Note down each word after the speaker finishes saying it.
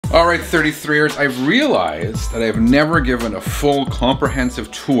All right, 33ers, I've realized that I've never given a full comprehensive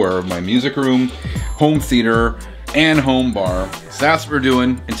tour of my music room, home theater, and home bar. So that's what we're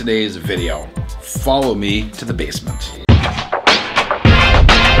doing in today's video. Follow me to the basement.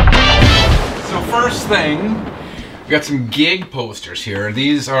 So first thing, we got some gig posters here.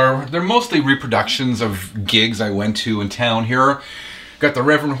 They're mostly reproductions of gigs I went to in town here. Got the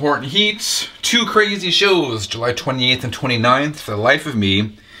Reverend Horton Heat, 2 crazy shows, July 28th and 29th. For the life of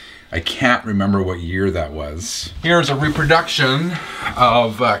me, I can't remember what year that was. Here's a reproduction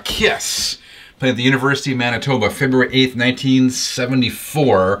of Kiss, played at the University of Manitoba, February 8th,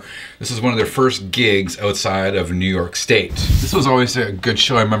 1974. This is one of their first gigs outside of New York State. This was always a good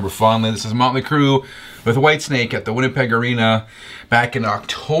show I remember fondly. This is Motley Crue with Whitesnake at the Winnipeg Arena back in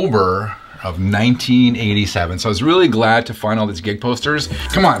October of 1987. So I was really glad to find all these gig posters.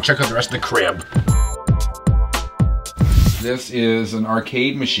 Come on, check out the rest of the crib. This is an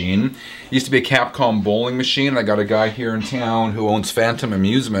arcade machine. It used to be a Capcom bowling machine. I got a guy here in town who owns Phantom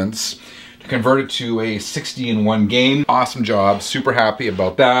Amusements to convert it to a 60-in-1 game. Awesome job, super happy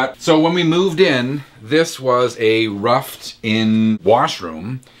about that. So when we moved in, this was a roughed-in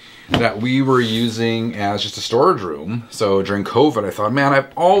washroom that we were using as just a storage room. So during COVID, I thought, man, I've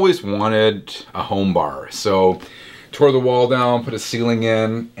always wanted a home bar. So tore the wall down, put a ceiling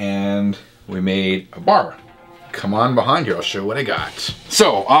in, and we made a bar. Come on behind here, I'll show you what I got.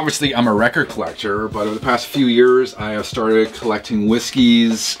 So obviously I'm a record collector, but over the past few years I have started collecting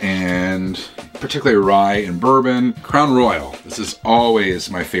whiskeys and particularly rye and bourbon. Crown Royal, this is always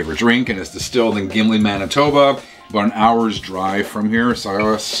my favorite drink and it's distilled in Gimli, Manitoba, about an hour's drive from here. So I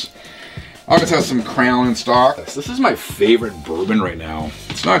always have some Crown in stock. This is my favorite bourbon right now.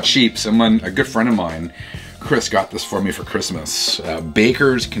 It's not cheap. A good friend of mine, Chris, got this for me for Christmas.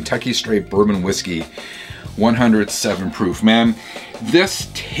 Baker's Kentucky Straight Bourbon Whiskey. 107 proof. Man, this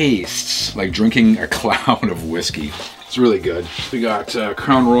tastes like drinking a cloud of whiskey. It's really good. We got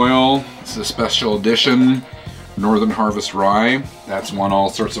Crown Royal. It's a special edition. Northern Harvest Rye. That's won all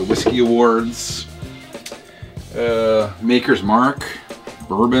sorts of whiskey awards. Maker's Mark.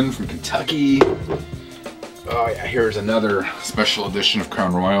 Bourbon from Kentucky. Oh yeah, here's another special edition of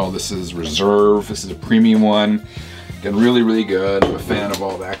Crown Royal. This is Reserve. This is a premium one. Again, really, really good. I'm a fan of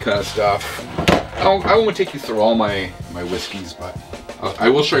all that kind of stuff. I won't take you through all my whiskeys, but I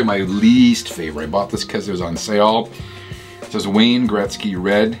will show you my least favorite. I bought this because it was on sale. It says Wayne Gretzky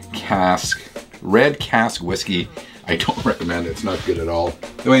Red Cask Whiskey. I don't recommend it. It's not good at all.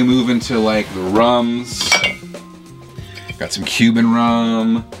 Then we move into like the rums. Got some Cuban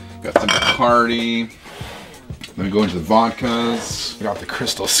rum. Got some Bacardi. Then we go into the vodkas. We got the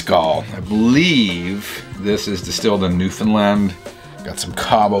Crystal Skull. I believe this is distilled in Newfoundland. Got some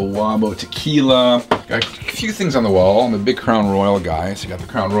Cabo Wabo tequila. Got a few things on the wall. I'm a big Crown Royal guy, so I got the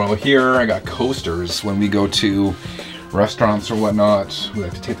Crown Royal here. I got coasters. When we go to restaurants or whatnot, we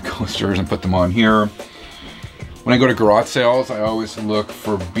like to take the coasters and put them on here. When I go to garage sales, I always look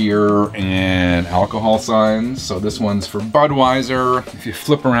for beer and alcohol signs. So this one's for Budweiser. If you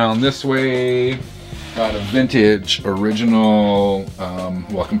flip around this way, got a vintage original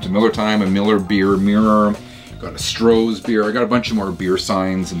Welcome to Miller Time, a Miller beer mirror. Got a Stroh's beer. I got a bunch of more beer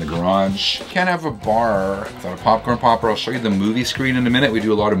signs in the garage. Can't have a bar without a popcorn popper. I'll show you the movie screen in a minute. We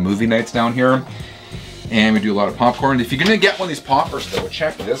do a lot of movie nights down here. And we do a lot of popcorn. If you're gonna get one of these poppers though,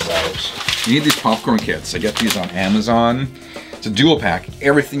 check this out. You need these popcorn kits. I get these on Amazon. It's a dual pack.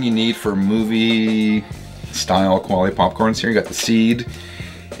 Everything you need for movie style quality popcorns here. You got the seed.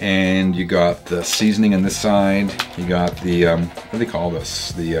 And you got the seasoning on this side. You got the, what do they call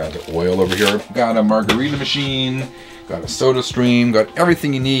this? The oil over here. Got a margarita machine. Got a soda stream. Got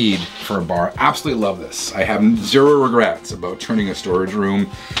everything you need for a bar. Absolutely love this. I have zero regrets about turning a storage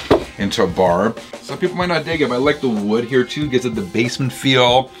room into a bar. Some people might not dig it, but I like the wood here too. Gives it the basement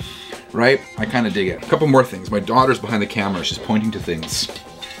feel, right? I kind of dig it. A couple more things. My daughter's behind the camera. She's pointing to things.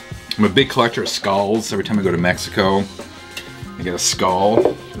 I'm a big collector of skulls. Every time I go to Mexico, I get a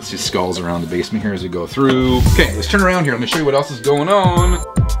skull. You'll see skulls around the basement here as we go through. Okay, let's turn around here. Let me show you what else is going on.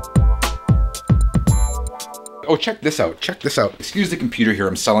 Oh, check this out. Check this out. Excuse the computer here.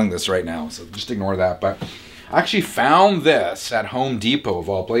 I'm selling this right now, so just ignore that. But I actually found this at Home Depot of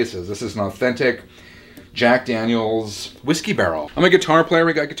all places. This is an authentic Jack Daniel's whiskey barrel. I'm a guitar player.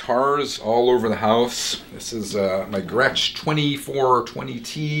 We got guitars all over the house. This is my Gretsch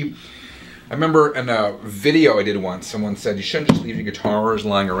 2420T. I remember in a video I did once, someone said you shouldn't just leave your guitars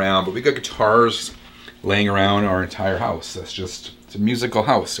lying around, but we got guitars laying around our entire house. That's just, it's a musical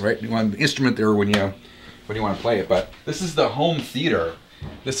house, right? You want an instrument there when you want to play it. But this is the home theater.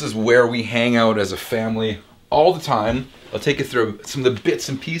 This is where we hang out as a family all the time. I'll take you through some of the bits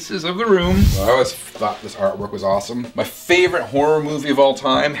and pieces of the room. I always thought this artwork was awesome. My favorite horror movie of all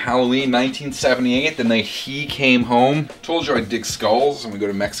time, Halloween 1978, the night he came home. Told you I dig skulls. When we go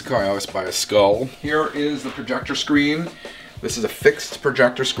to Mexico, I always buy a skull. Here is the projector screen. This is a fixed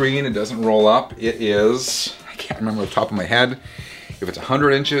projector screen. It doesn't roll up. It is, I can't remember off the top of my head, if it's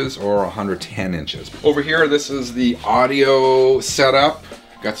 100 inches or 110 inches. Over here, this is the audio setup.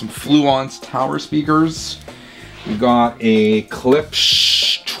 Got some Fluence tower speakers. We got a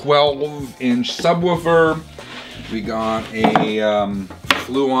Klipsch 12-inch subwoofer. We got a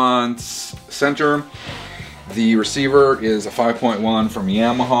Fluence center. The receiver is a 5.1 from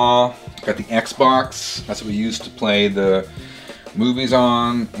Yamaha. Got the Xbox. That's what we used to play the movies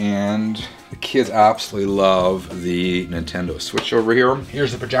on. And the kids absolutely love the Nintendo Switch over here.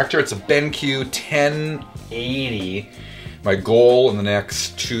 Here's the projector. It's a BenQ 1080. My goal in the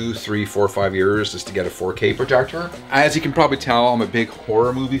next 2, 3, 4, 5 years is to get a 4K projector. As you can probably tell, I'm a big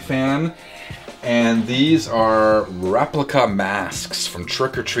horror movie fan, and these are replica masks from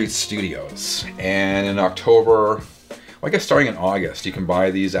Trick or Treat Studios. And in October, well, I guess starting in August, you can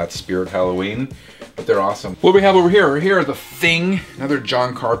buy these at Spirit Halloween, but they're awesome. What do we have over here? Over here, The Thing, another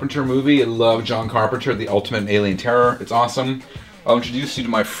John Carpenter movie. I love John Carpenter, the ultimate alien terror. It's awesome. I'll introduce you to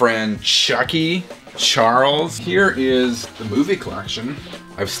my friend Chucky. Charles. Here is the movie collection.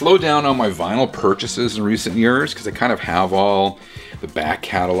 I've slowed down on my vinyl purchases in recent years because I kind of have all the back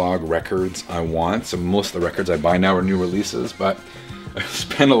catalog records I want. So most of the records I buy now are new releases, but I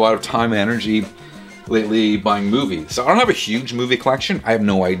spend a lot of time and energy lately buying movies. So I don't have a huge movie collection. I have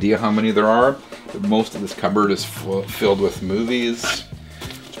no idea how many there are, but most of this cupboard is filled with movies.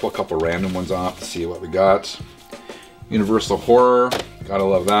 Let's pull a couple random ones off to see what we got. Universal Horror, gotta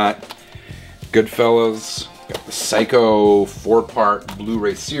love that. Goodfellas, got the Psycho 4-part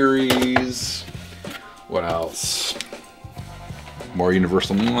Blu-ray series. What else? More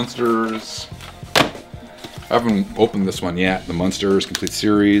Universal Monsters. I haven't opened this one yet. The Monsters Complete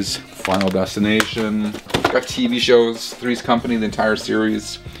Series, Final Destination. Got TV shows, Three's Company, the entire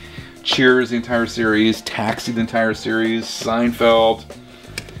series. Cheers, the entire series. Taxi, the entire series. Seinfeld.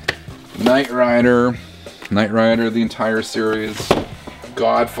 Knight Rider, the entire series.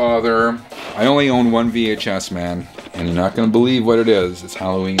 Godfather. I only own one VHS, man, and you're not going to believe what it is. It's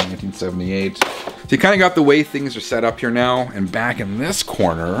Halloween 1978. So you kind of got the way things are set up here now, and back in this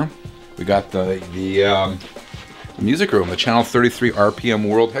corner, we got the music room, the Channel 33 RPM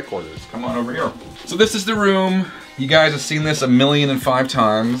World Headquarters. Come on over here. So this is the room. You guys have seen this 1,000,005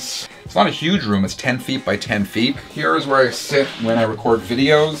 times. It's not a huge room. It's 10 feet by 10 feet. Here is where I sit when I record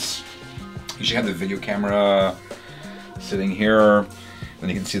videos. You should have the video camera sitting here. Then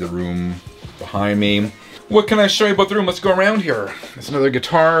you can see the room behind me. What can I show you about the room? Let's go around here. There's another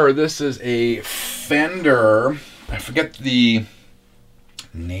guitar. This is a Fender. I forget the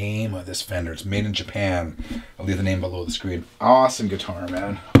name of this Fender. It's made in Japan. I'll leave the name below the screen. Awesome guitar,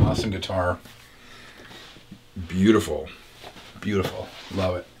 man. Awesome guitar. Beautiful. Beautiful.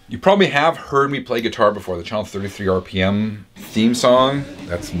 Love it. You probably have heard me play guitar before. The Channel 33 RPM theme song.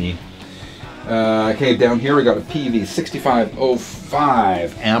 That's me. Okay, down here we got a PV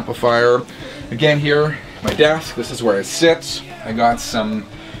 6505 amplifier. Again here, my desk, this is where I sit. I got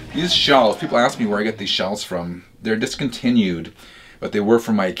these shelves. People ask me where I get these shelves from. They're discontinued, but they were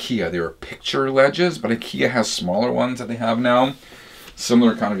from IKEA. They were picture ledges, but IKEA has smaller ones that they have now.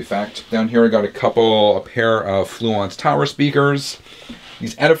 Similar kind of effect. Down here I got a pair of Fluence tower speakers.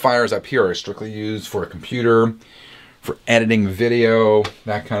 These edifiers up here are strictly used for a computer, for editing video,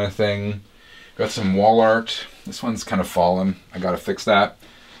 that kind of thing. Got some wall art. This one's kind of fallen. I gotta fix that.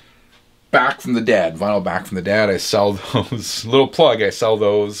 Back from the Dead, vinyl Back from the Dead. I sell those, little plug, I sell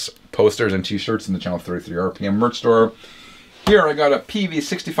those posters and t-shirts in the Channel 33 RPM merch store. Here I got a PV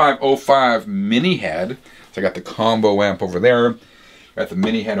 6505 mini head. So I got the combo amp over there. Got the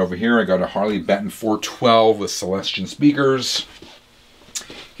mini head over here. I got a Harley Benton 412 with Celestion speakers.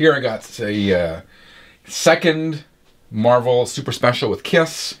 Here I got a second Marvel Super Special with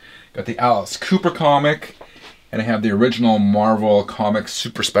Kiss. Got the Alice Cooper comic, and I have the original Marvel Comics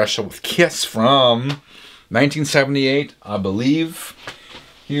Super Special with Kiss from 1978, I believe.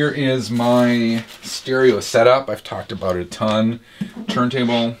 Here is my stereo setup. I've talked about it a ton.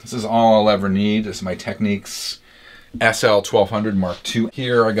 Turntable. This is all I'll ever need. This is my Technics SL1200 Mark II.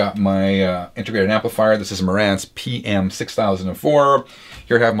 Here I got my integrated amplifier. This is a Marantz PM6004.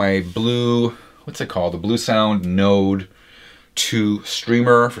 Here I have my Blue, what's it called? The Blue Sound Node 2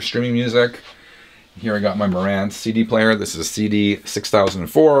 streamer for streaming music. Here I got my Marantz CD player. This is a CD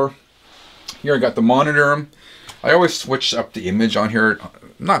 6004. Here I got the monitor. I always switch up the image on here.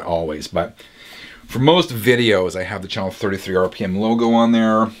 Not always, but For most videos, I have the channel 33 RPM logo on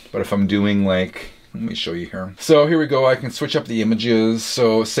there, but if I'm doing like, let me show you here. So here we go, I can switch up the images.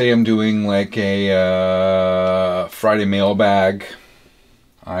 So say I'm doing like a Friday mailbag,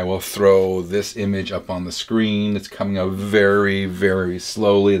 I will throw this image up on the screen. It's coming up very, very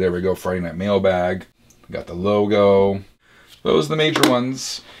slowly. There we go, Friday Night Mailbag. Got the logo. Those are the major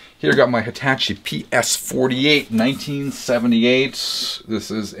ones. Here I got my Hitachi PS48 1978. This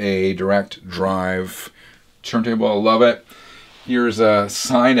is a direct drive turntable. I love it. Here's a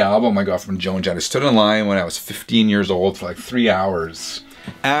signed album I got from Joe and Jen. I stood in line when I was 15 years old for like 3 hours.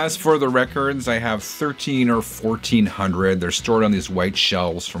 As for the records, I have 13 or 1400. They're stored on these white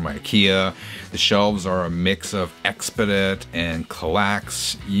shelves from IKEA. The shelves are a mix of Expedit and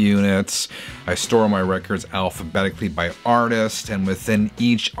Kallax units. I store my records alphabetically by artist, and within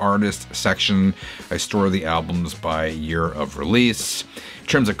each artist section, I store the albums by year of release. In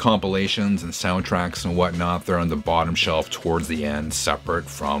terms of compilations and soundtracks and whatnot, they're on the bottom shelf towards the end, separate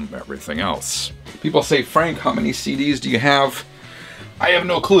from everything else. People say, Frank, how many CDs do you have? I have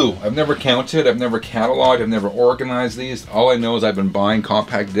no clue. I've never counted, I've never cataloged, I've never organized these. All I know is I've been buying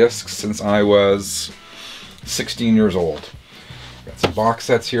compact discs since I was 16 years old. Got some box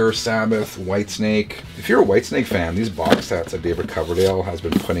sets here, Sabbath, Whitesnake. If you're a Whitesnake fan, these box sets that David Coverdale has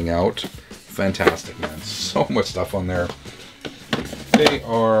been putting out, fantastic, man. So much stuff on there. They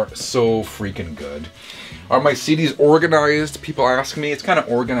are so freaking good. Are my CDs organized? People ask me. It's kind of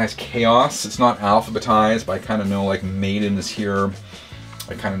organized chaos. It's not alphabetized, but I kind of know like Maiden is here.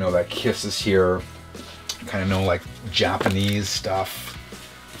 I kind of know that Kiss is here. I kind of know like Japanese stuff.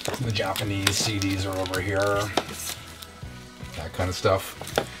 The Japanese CDs are over here. That kind of stuff.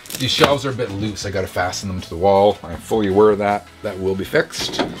 These shelves are a bit loose. I got to fasten them to the wall. I'm fully aware of that. That will be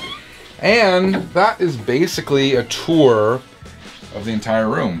fixed. And that is basically a tour of the entire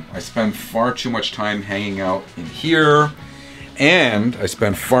room. I spend far too much time hanging out in here, and I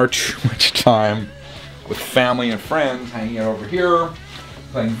spend far too much time with family and friends hanging out over here,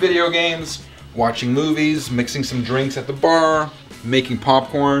 playing video games, watching movies, mixing some drinks at the bar, making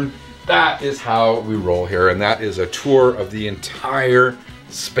popcorn. That is how we roll here, and that is a tour of the entire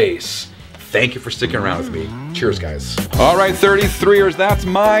space. Thank you for sticking around with me. Cheers, guys. All right, 33ers, that's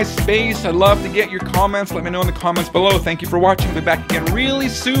my space. I'd love to get your comments. Let me know in the comments below. Thank you for watching. I'll be back again really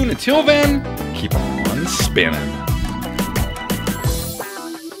soon. Until then, keep on spinning.